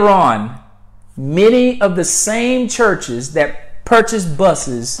 Later on, many of the same churches that purchased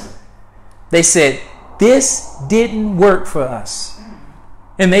buses, they said, this didn't work for us.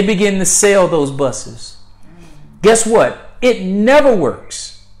 And they began to sell those buses. Guess what? It never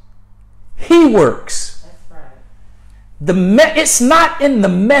works. He works. That's right. It's not in the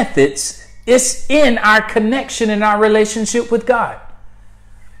methods. It's in our connection and our relationship with God.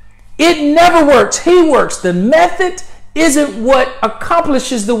 It never works. He works. The method isn't what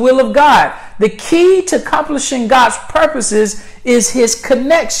accomplishes the will of God. The key to accomplishing God's purposes is his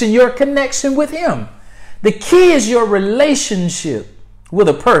connection, your connection with him. The key is your relationship with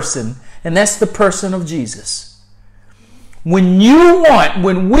a person, and that's the person of Jesus. When we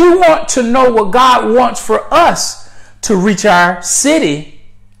want to know what God wants for us to reach our city,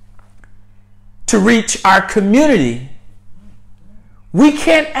 to reach our community, we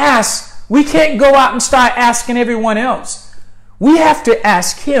can't go out and start asking everyone else. We have to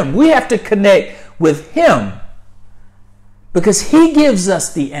ask him. We have to connect with him because he gives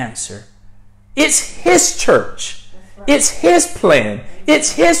us the answer. It's his church. It's his plan.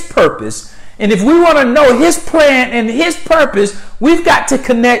 It's his purpose. And if we want to know his plan and his purpose, we've got to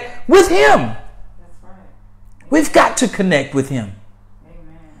connect with him. We've got to connect with him.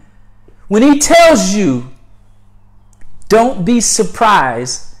 When he tells you, don't be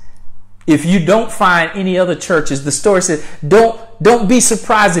surprised if you don't find any other churches. The story says, don't be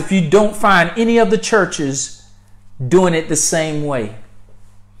surprised if you don't find any other churches doing it the same way.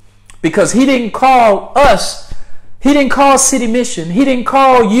 Because he didn't call us. He didn't call City Mission. He didn't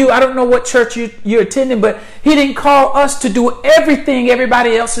call you. I don't know what church you're attending, but he didn't call us to do everything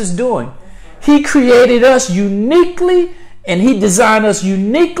everybody else is doing. He created us uniquely, and he designed us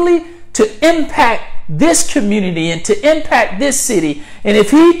uniquely to impact this community and to impact this city. And if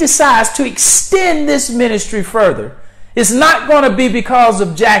he decides to extend this ministry further, it's not going to be because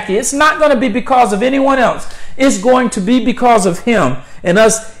of Jackie. It's not going to be because of anyone else. It's going to be because of him and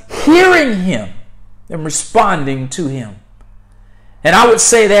us hearing him and responding to him. And I would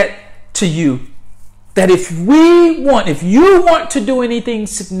say that to you, that if you want to do anything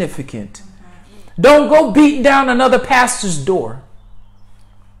significant, don't go beating down another pastor's door.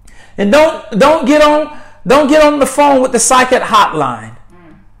 And don't get on the phone with the psychic hotline.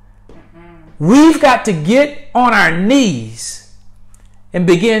 We've got to get on our knees and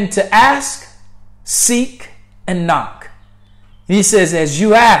begin to ask, seek, and knock. And he says, as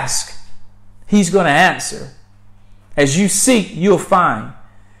you ask, he's going to answer. As you seek, you'll find. And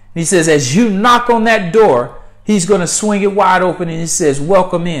he says, as you knock on that door, he's going to swing it wide open, and he says,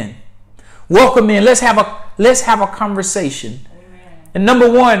 welcome in. Welcome in. Let's have a conversation. Amen. And number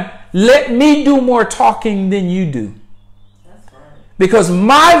one, let me do more talking than you do. That's right. Because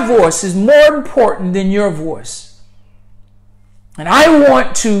my voice is more important than your voice. And I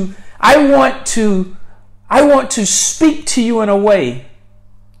want to speak to you in a way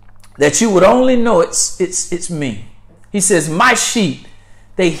that you would only know it's me. He says, my sheep,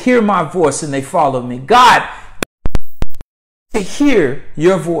 they hear my voice and they follow me. God, to hear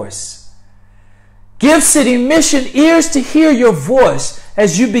your voice. Give City Mission ears to hear your voice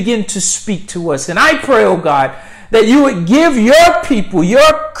as you begin to speak to us. And I pray, oh God, that you would give your people,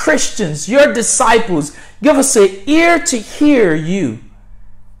 your Christians, your disciples, give us an ear to hear you.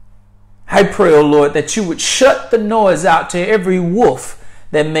 I pray, oh Lord, that you would shut the noise out to every wolf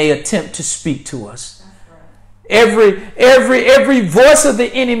that may attempt to speak to us. Every voice of the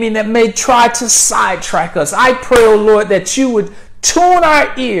enemy that may try to sidetrack us. I pray, oh Lord, that you would tune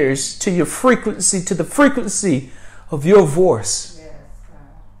our ears to your frequency, to the frequency of your voice. Yes,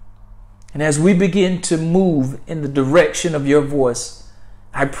 and as we begin to move in the direction of your voice,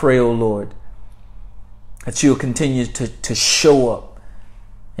 I pray, oh Lord, that you'll continue to show up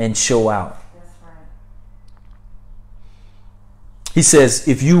and show out. That's right. He says,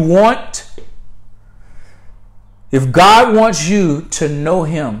 if God wants you to know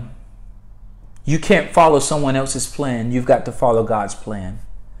him, you can't follow someone else's plan. You've got to follow God's plan.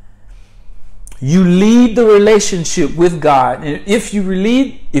 You lead the relationship with God. And if we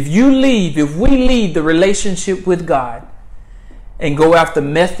lead the relationship with God and go after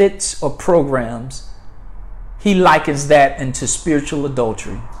methods or programs, he likens that into spiritual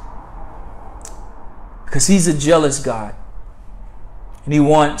adultery. Because he's a jealous God. And he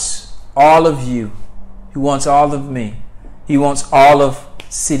wants all of you. He wants all of me. He wants all of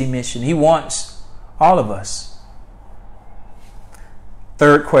City Mission. He wants all of us.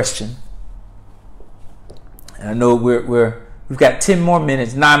 Third question. And I know we've got 10 more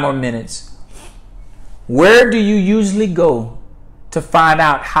minutes, 9 more minutes. Where do you usually go to find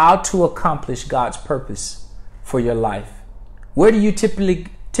out how to accomplish God's purpose for your life? Where do you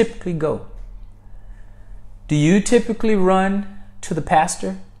typically go? Do you typically run to the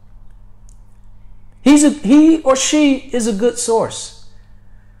pastor? He or she is a good source.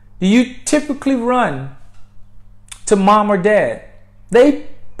 Do you typically run to mom or dad? They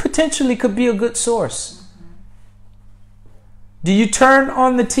potentially could be a good source. Do you turn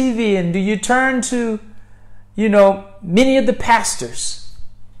on the TV and do you turn to, many of the pastors,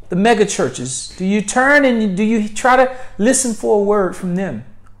 the mega churches? Do you turn and do you try to listen for a word from them?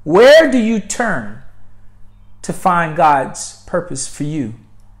 Where do you turn to find God's purpose for you?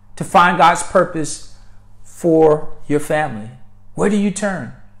 To find God's purpose for your family? Where do you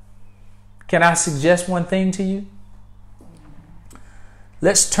turn? Can I suggest one thing to you?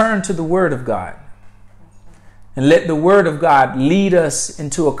 Let's turn to the Word of God. And let the Word of God lead us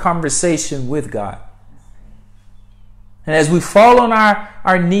into a conversation with God. And as we fall on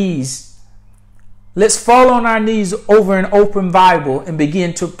our knees, let's fall on our knees over an open Bible and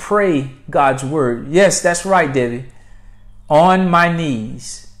begin to pray God's Word. Yes, that's right, Debbie. On my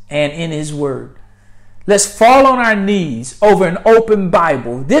knees and in His Word. Let's fall on our knees over an open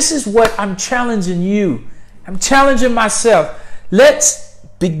Bible. This is what I'm challenging you. I'm challenging myself. Let's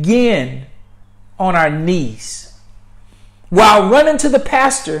begin on our knees. While running to the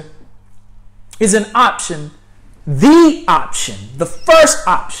pastor is an option, the first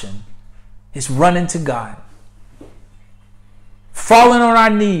option is running to God. Falling on our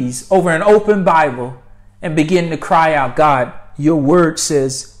knees over an open Bible and begin to cry out, God, your word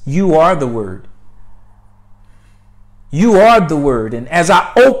says you are the word. You are the word. And as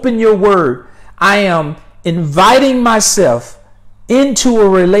I open your word, I am inviting myself into a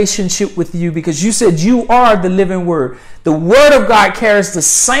relationship with you because you said you are the living word. The word of God carries the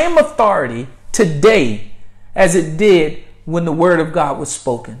same authority today as it did when the word of God was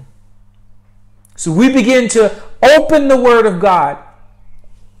spoken. So we begin to open the word of God.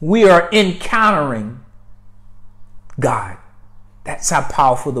 We are encountering God. That's how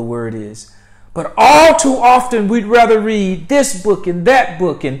powerful the word is. But all too often we'd rather read this book and that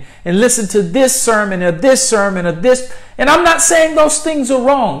book and listen to this sermon or this sermon or this. And I'm not saying those things are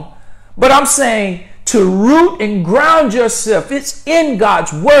wrong, but I'm saying to root and ground yourself. It's in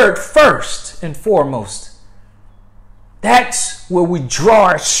God's word first and foremost. That's where we draw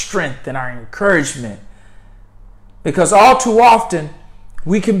our strength and our encouragement. Because all too often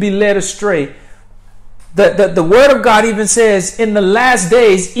we can be led astray. The word of God even says in the last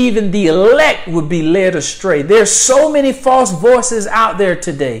days, even the elect would be led astray. There's so many false voices out there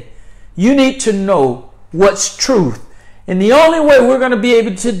today. You need to know what's truth. And the only way we're going to be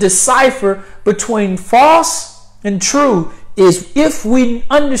able to decipher between false and true is if we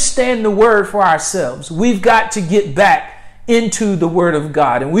understand the word for ourselves. We've got to get back into the Word of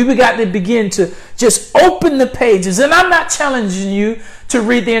God. And we got to begin to just open the pages. And I'm not challenging you to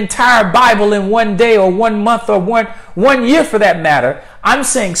read the entire Bible in one day or 1 month or one year for that matter. I'm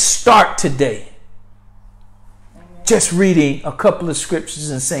saying start today. Just reading a couple of scriptures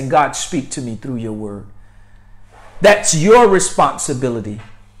and saying, God, speak to me through your word. That's your responsibility.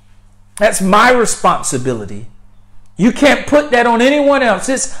 That's my responsibility. You can't put that on anyone else.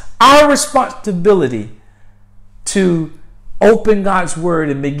 It's our responsibility to open God's word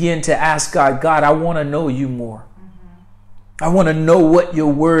and begin to ask God, God, I want to know you more. I want to know what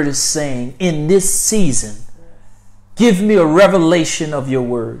your word is saying in this season. Give me a revelation of your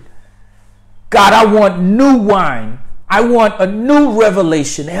word. God, I want new wine. I want a new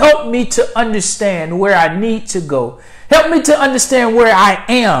revelation. Help me to understand where I need to go. Help me to understand where I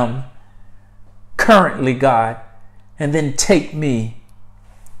am currently, God, and then take me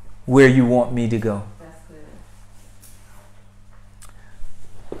where you want me to go. That's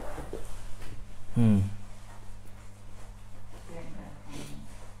good.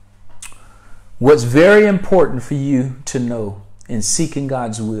 What's very important for you to know in seeking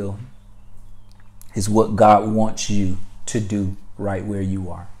God's will is what God wants you to do right where you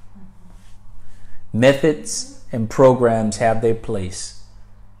are. Methods and programs have their place,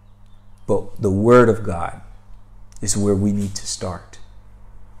 but the Word of God is where we need to start.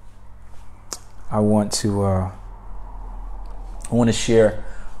 I want to share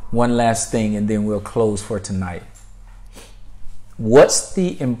one last thing and then we'll close for tonight. What's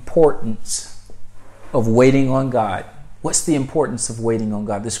the importance of waiting on God? What's the importance of waiting on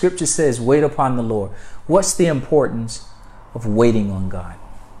God? The scripture says, wait upon the Lord. What's the importance of waiting on God?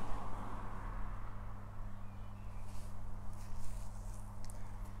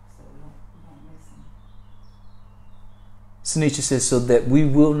 Tanisha says, so that we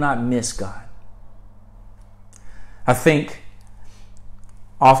will not miss God. I think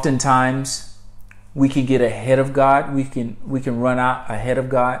oftentimes we can get ahead of God. We can run out ahead of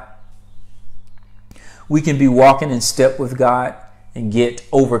God. We can be walking in step with God and get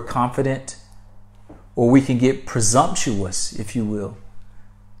overconfident, or we can get presumptuous, if you will.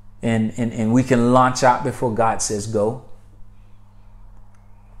 And we can launch out before God says go.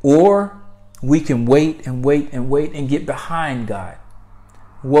 Or we can wait and get behind God.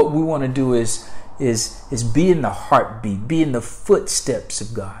 What we want to do is be in the heartbeat, be in the footsteps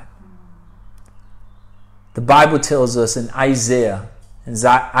of God. The Bible tells us in Isaiah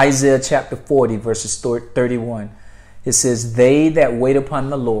chapter 40, verses 31, it says, they that wait upon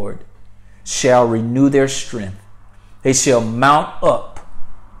the Lord shall renew their strength. They shall mount up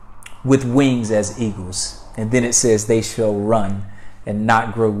with wings as eagles. And then it says, they shall run and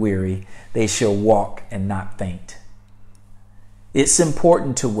not grow weary. They shall walk and not faint. It's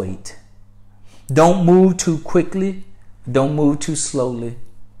important to wait. Don't move too quickly. Don't move too slowly,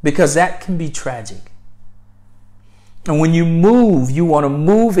 because that can be tragic. And when you move, you want to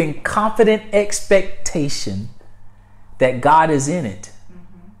move in confident expectation that God is in it.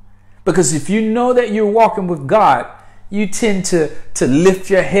 Because if you know that you're walking with God, you tend to lift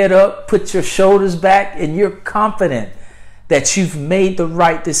your head up, put your shoulders back, and you're confident that you've made the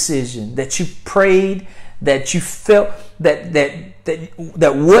right decision, that you prayed, that you felt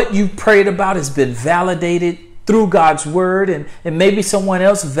that what you prayed about has been validated through God's word, and maybe someone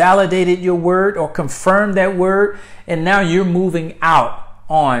else validated your word or confirmed that word, and now you're moving out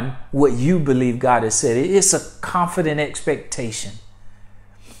on what you believe God has said. It's a confident expectation.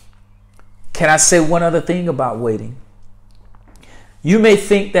 Can I say one other thing about waiting? You may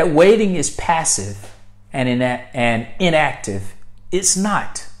think that waiting is passive and inactive. It's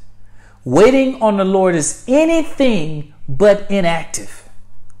not. Waiting on the Lord is anything but inactive.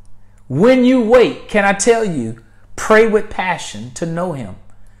 When you wait, can I tell you, pray with passion to know Him.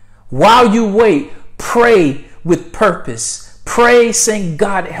 While you wait, pray with purpose. Pray saying,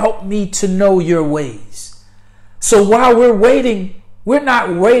 God, help me to know your ways. So while we're waiting, we're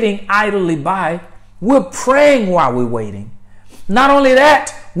not waiting idly by. We're praying while we're waiting. Not only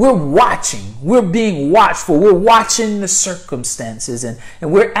that, we're watching. We're being watchful. We're watching the circumstances, and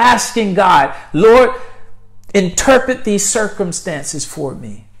we're asking God, Lord, interpret these circumstances for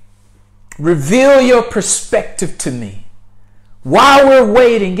me. Reveal your perspective to me. While we're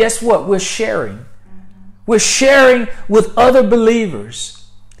waiting, guess what? We're sharing. We're sharing with other believers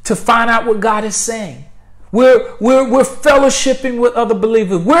to find out what God is saying. We're fellowshipping with other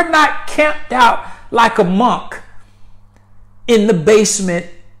believers. We're not camped out like a monk in the basement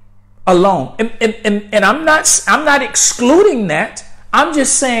alone. And I'm not excluding that. I'm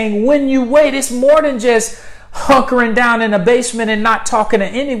just saying when you wait, it's more than just hunkering down in a basement and not talking to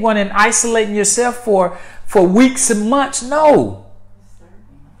anyone and isolating yourself for weeks and months. No,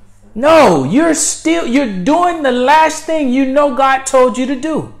 you're doing the last thing you know God told you to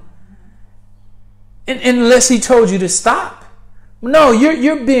do. Unless he told you to stop. No,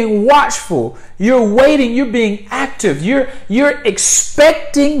 you're being watchful. You're waiting. You're being active. You're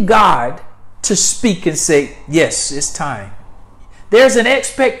expecting God to speak and say, yes, it's time. There's an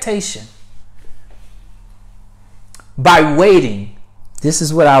expectation. By waiting, this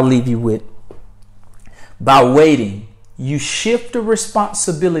is what I'll leave you with. By waiting, you shift the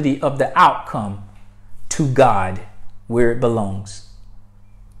responsibility of the outcome to God where it belongs.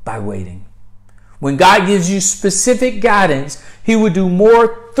 By waiting. When God gives you specific guidance, he will do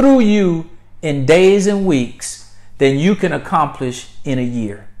more through you in days and weeks than you can accomplish in a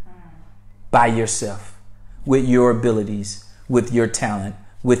year by yourself, with your abilities, with your talent,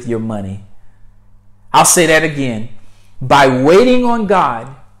 with your money. I'll say that again. By waiting on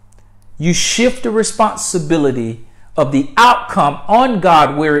God, you shift the responsibility of the outcome on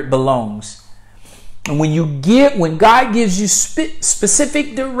God where it belongs. And when God gives you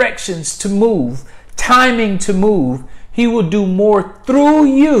specific directions to move, timing to move, he will do more through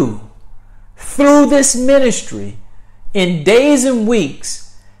you, through this ministry, in days and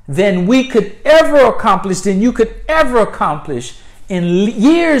weeks than we could ever accomplish, than you could ever accomplish in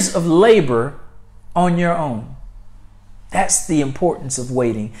years of labor on your own. That's the importance of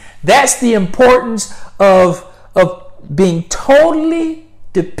waiting. That's the importance of being totally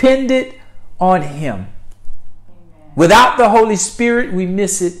dependent on him. Amen. Without the Holy Spirit, we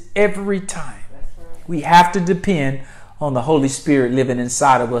miss it every time. Right. We have to depend on the Holy Spirit living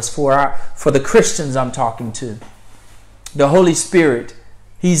inside of us. For the Christians I'm talking to, the Holy Spirit,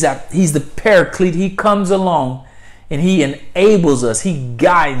 he's the paraclete. He comes along and he enables us. He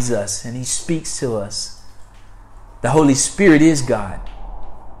guides us and he speaks to us. The Holy Spirit is God.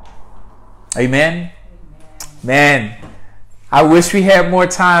 Amen. Man, I wish we had more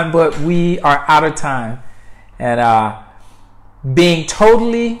time, but we are out of time. And being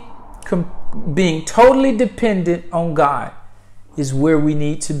totally dependent on God is where we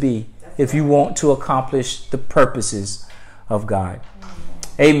need to be if you want to accomplish the purposes of God.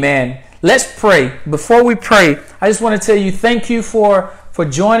 Amen. Let's pray. Before we pray, I just want to tell you thank you for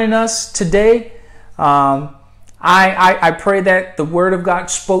joining us today. I pray that the Word of God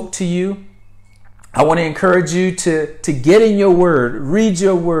spoke to you. I want to encourage you to get in your Word, read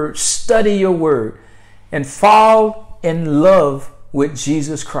your Word, study your Word, and fall in love with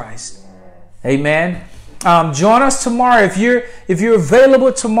Jesus Christ. Amen. Join us tomorrow if you're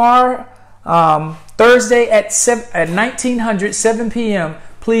available tomorrow, Thursday at 1900, 7 p.m.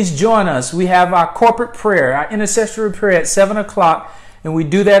 Please join us. We have our corporate prayer, our intercessory prayer at 7 o'clock, and we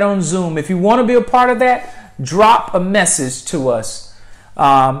do that on Zoom. If you want to be a part of that, drop a message to us.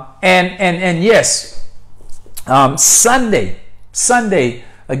 And yes, Sunday,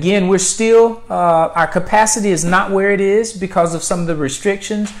 again, we're still, our capacity is not where it is because of some of the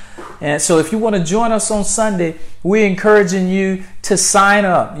restrictions. And so if you want to join us on Sunday, we're encouraging you to sign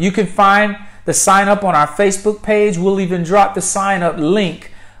up. You can find the sign up on our Facebook page. We'll even drop the sign up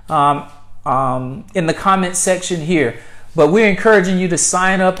link in the comment section here. But we're encouraging you to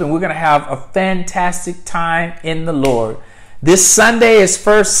sign up, and we're going to have a fantastic time in the Lord. This Sunday is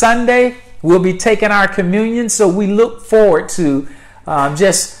First Sunday. We'll be taking our communion, so we look forward to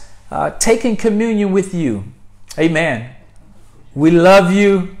taking communion with you. Amen. We love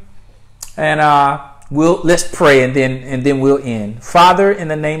you, and let's pray, and then we'll end. Father, in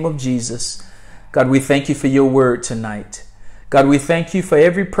the name of Jesus, God, we thank you for your word tonight. God, we thank you for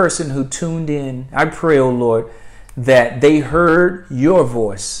every person who tuned in. I pray, oh Lord, that they heard your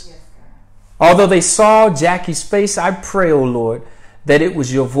voice. Although they saw Jackie's face, I pray, oh Lord, that it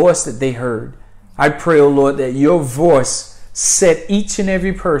was your voice that they heard. I pray, oh Lord, that your voice set each and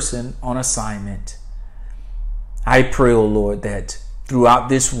every person on assignment. I pray, oh Lord, that throughout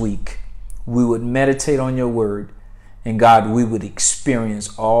this week, we would meditate on your word, and God, we would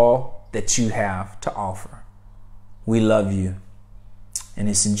experience all that you have to offer. We love you. And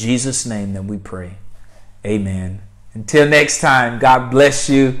it's in Jesus' name that we pray. Amen. Until next time, God bless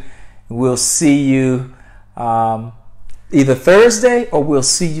you. We'll see you either Thursday or we'll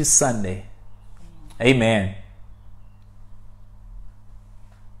see you Sunday. Amen.